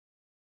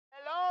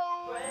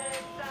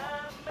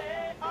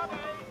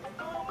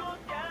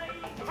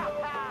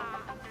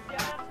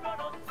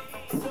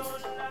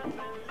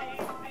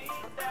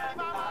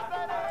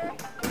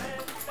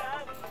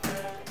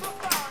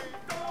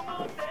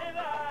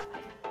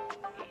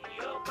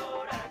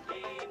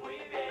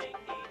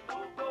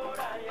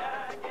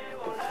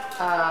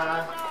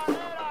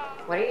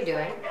What are you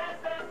doing?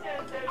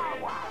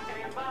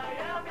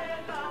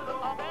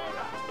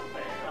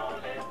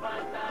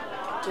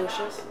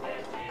 Dishes.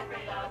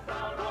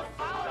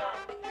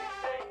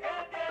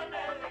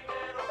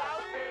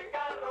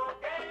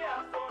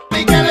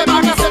 ¿Qué le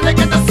van a hacer de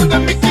que te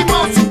suben mi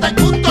timón? Si te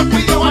gusta el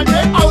video,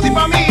 Audi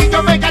pa' mí,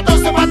 yo me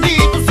 14 pa' ti,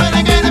 tú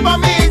serás que eres pa'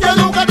 mí, yo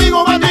nunca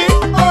digo pa' ti.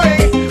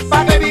 Oye,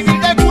 pa' que vivir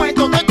te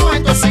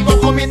cuento, sigo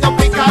comiendo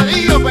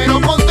picadillo,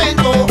 pero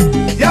contento.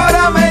 Y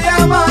ahora me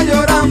llama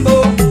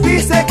llorando,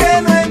 dice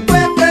que no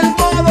encuentra el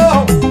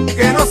modo,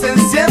 que no se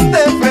siente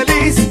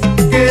feliz,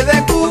 que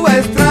de Cuba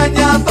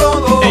extraña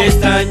todo.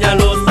 Extraña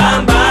los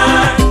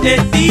bambas,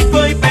 el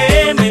tipo y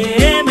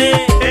PMM,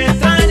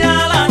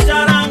 extraña la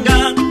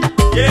charanga,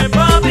 y el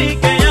papi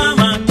que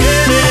llama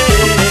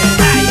quiere.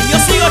 Ay, yo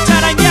sigo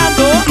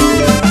charangueando,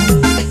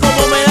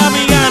 como me da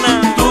mi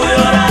gana. Tú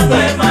llorando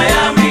en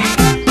Miami,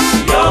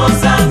 yo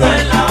gozando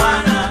en La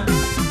Habana.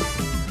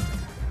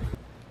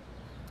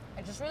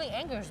 It just really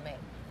angers me.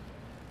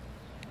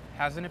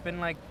 Hasn't it been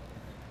like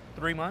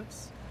 3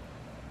 months?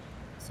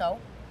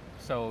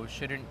 So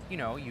shouldn't,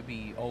 you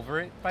be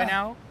over it by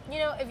now?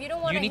 If you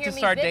don't want to hear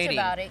me bitch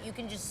about it, you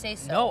can just say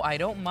so. No, I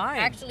don't mind.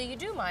 Actually, you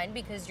do mind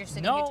because you're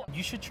sitting No,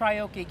 you should try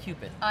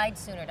OkCupid. I'd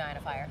sooner die in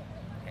a fire.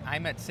 I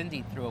met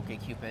Cindy through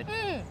OkCupid.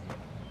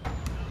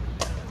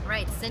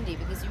 Right, Cindy,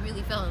 because you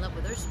really fell in love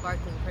with her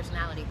sparkling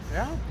personality.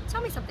 Yeah.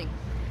 Tell me something.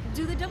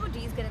 Do the double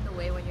D's get in the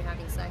way when you're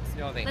having sex?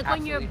 No, they Like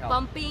when you're absolutely help.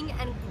 bumping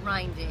and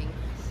grinding,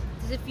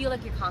 does it feel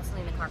like you're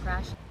constantly in a car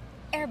crash?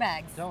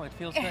 Airbags. No, it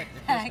feels good. It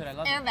feels good. I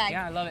love it. Airbags.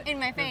 Yeah, I love it. In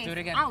my face. Do it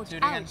again. Ouch, Do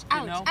it again.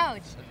 ouch, No.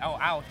 ouch. Oh,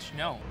 ouch.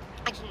 No.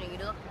 Actually, no, you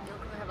look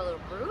have a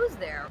little bruise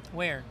there.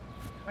 Where?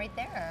 Right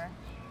there.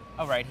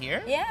 Oh, right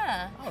here?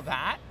 Yeah. Oh,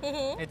 that?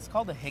 Mhm. It's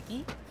called a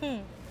hickey?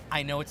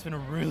 I know it's been a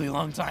really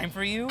long time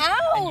for you.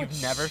 Ouch! And you've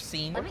never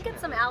seen. Let me get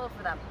some aloe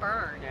for that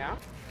burn. Yeah?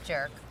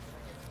 Jerk.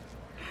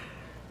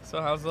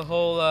 So how's the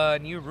whole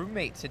new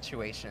roommate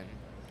situation?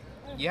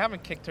 You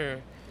haven't kicked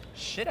her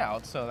shit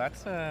out, so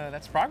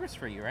that's progress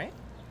for you, right?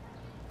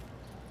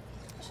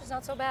 She's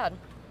not so bad.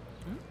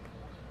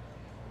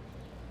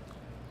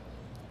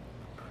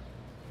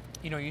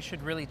 You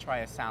should really try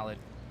a salad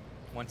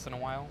once in a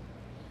while.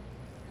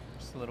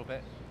 Just a little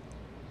bit.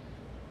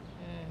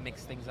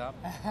 Mix things up.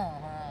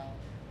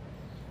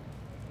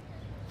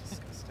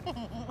 Disgusting.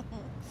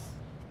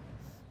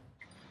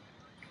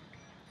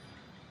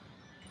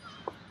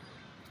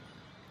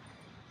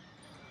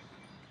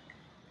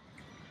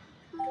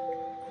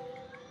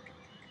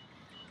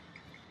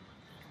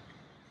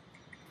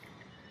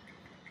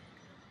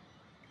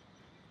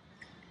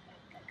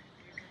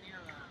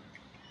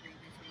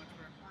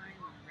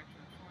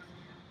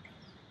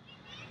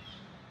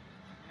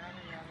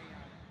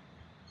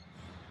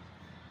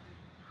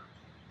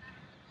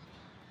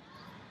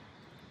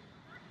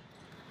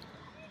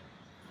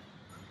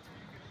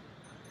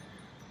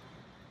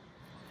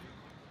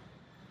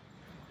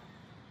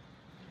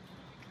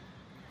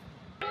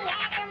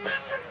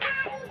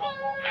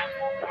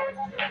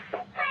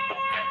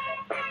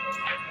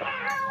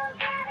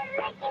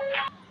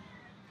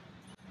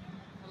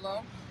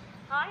 Hello?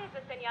 Hi, is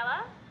this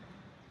Daniela?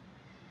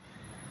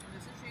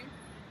 This is she.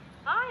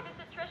 Hi, this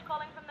is Trish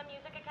calling from the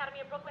Music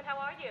Academy of Brooklyn.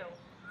 How are you?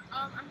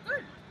 I'm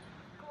good.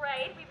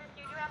 Great. We've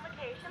reviewed your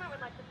application. I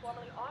would like to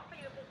formally offer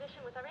you a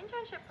position with our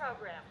internship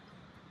program.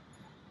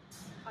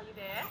 Are you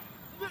there?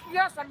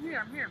 Yes, I'm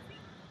here.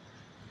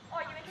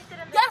 Are you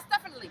interested in this? Yes,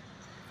 definitely.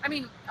 I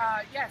mean,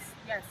 yes,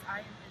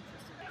 I am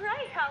interested.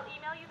 Great. I'll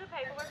email you the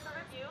paperwork for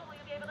review. Will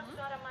you be able to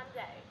start on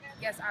Monday?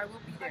 Yes, I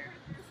will be there.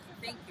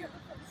 Thank you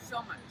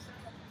so much.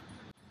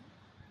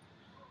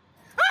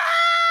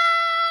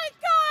 I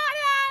got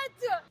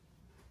it!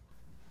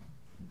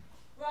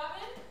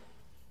 Robyn?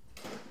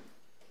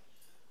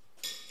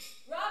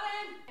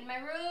 Robyn! In my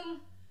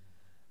room.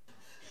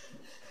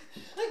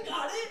 I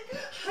got it.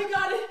 Oh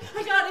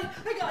my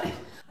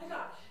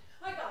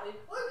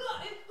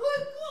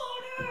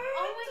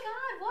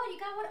god, what? You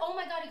got what? Oh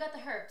my god, you got the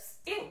herps.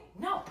 Ew,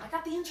 no, I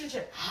got the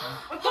internship.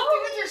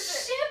 Holy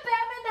shit,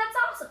 Batman, that's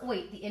awesome.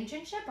 Wait, the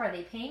internship? Are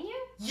they paying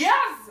you?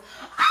 Yes!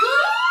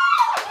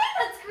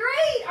 That's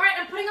great! Alright,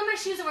 I'm putting on my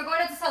shoes and we're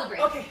going out to celebrate.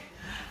 Okay.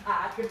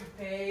 I can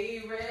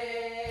pay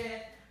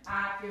rent.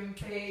 I can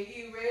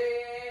pay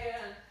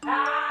rent.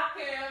 I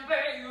can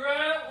pay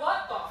rent.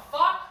 What the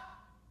fuck?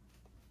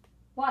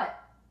 What?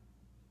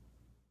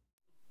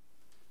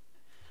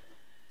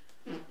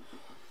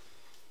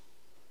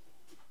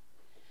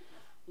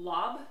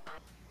 Lob?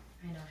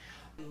 I know.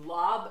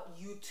 Lob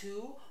you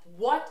too?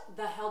 What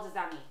the hell does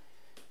that mean?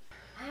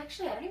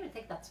 Actually, I don't even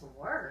think that's a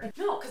word.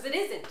 No, because it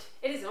isn't.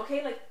 It isn't,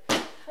 okay? Like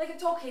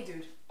it's okay,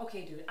 dude.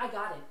 Okay, dude, I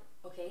got it.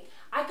 Okay?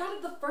 I got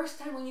it the first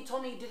time when you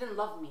told me you didn't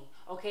love me.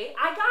 Okay?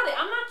 I got it.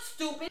 I'm not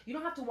stupid. You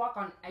don't have to walk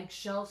on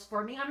eggshells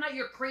for me. I'm not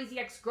your crazy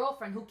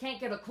ex-girlfriend who can't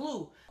get a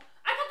clue.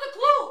 I got the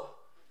clue.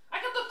 I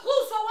got the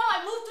clue so well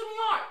I moved to New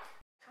York.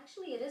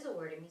 Actually, it is a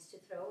word. It means to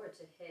throw or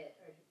to hit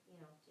or,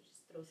 you know, to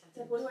just throw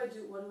something. Like, what do I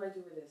do? What do I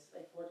do with this?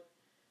 Like, what?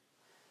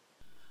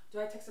 Do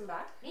I text him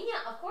back?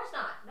 Nina, of course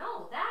not.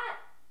 No, that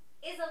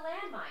is a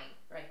landmine.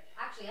 Right.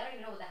 Actually, I don't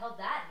even know what the hell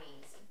that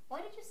means. Why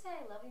did you say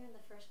I love you in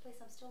the first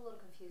place? I'm still a little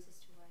confused as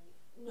to why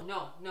you...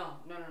 No.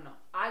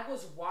 I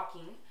was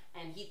walking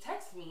and he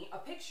texted me a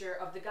picture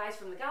of the guys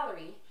from the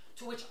gallery,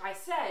 to which I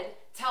said,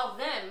 tell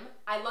them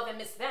I love and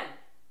miss them.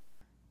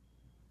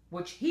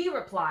 Which he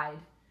replied,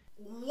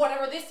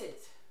 whatever this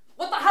is.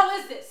 What the hell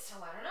is this?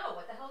 Oh, I don't know.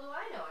 What the hell do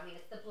I know? I mean,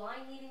 it's the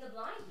blind leading the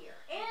blind here.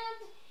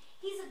 And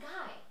he's a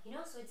guy, you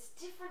know, so it's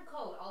different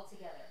code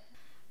altogether.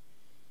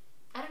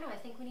 I don't know. I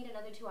think we need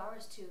another 2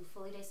 hours to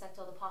fully dissect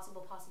all the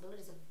possible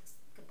possibilities of what this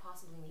could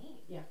possibly mean.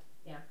 Yeah.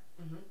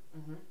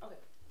 Okay.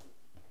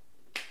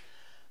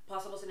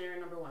 Possible scenario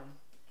number 1. Okay.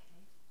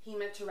 He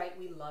meant to write,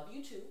 we love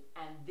you too,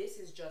 and this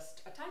is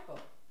just a typo.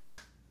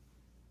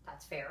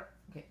 That's fair.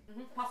 Okay.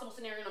 Possible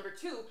scenario number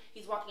 2,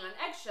 he's walking on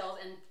eggshells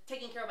and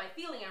taking care of my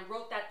feeling and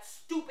wrote that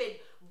stupid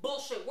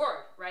bullshit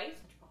word, right?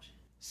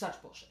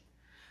 Such bullshit.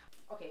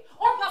 Okay.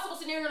 Or possible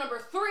scenario number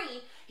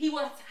 3, he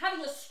was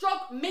having a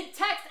stroke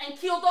mid-text and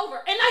keeled over,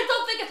 and I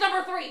don't think it's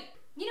number 3.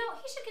 You know,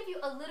 he should give you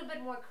a little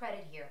bit more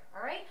credit here,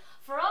 all right?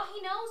 For all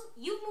he knows,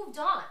 you've moved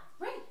on.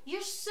 Right.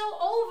 You're so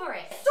over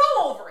it.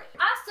 So over it.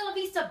 Hasta la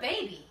vista,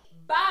 baby.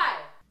 Bye.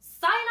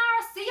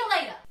 Sayonara, see you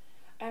later.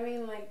 I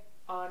mean, like,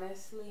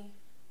 honestly,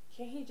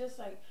 can't he just,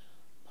 like,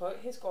 put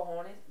his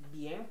cojones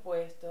bien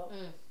puesto,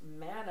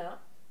 man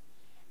up,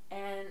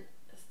 and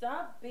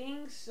stop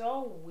being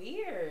so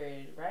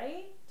weird,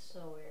 right?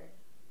 So weird.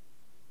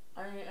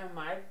 I mean, am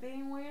I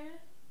being weird?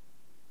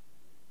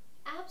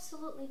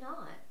 Absolutely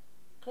not.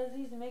 Because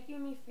he's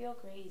making me feel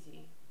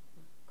crazy.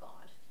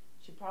 God.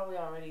 She probably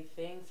already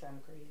thinks I'm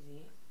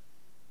crazy.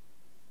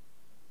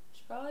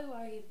 It's probably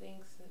why he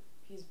thinks that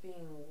he's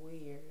being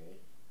weird.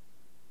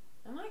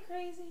 Am I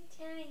crazy?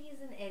 Tiana,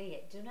 he's an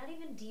idiot. Do not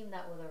even deem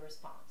that with a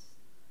response.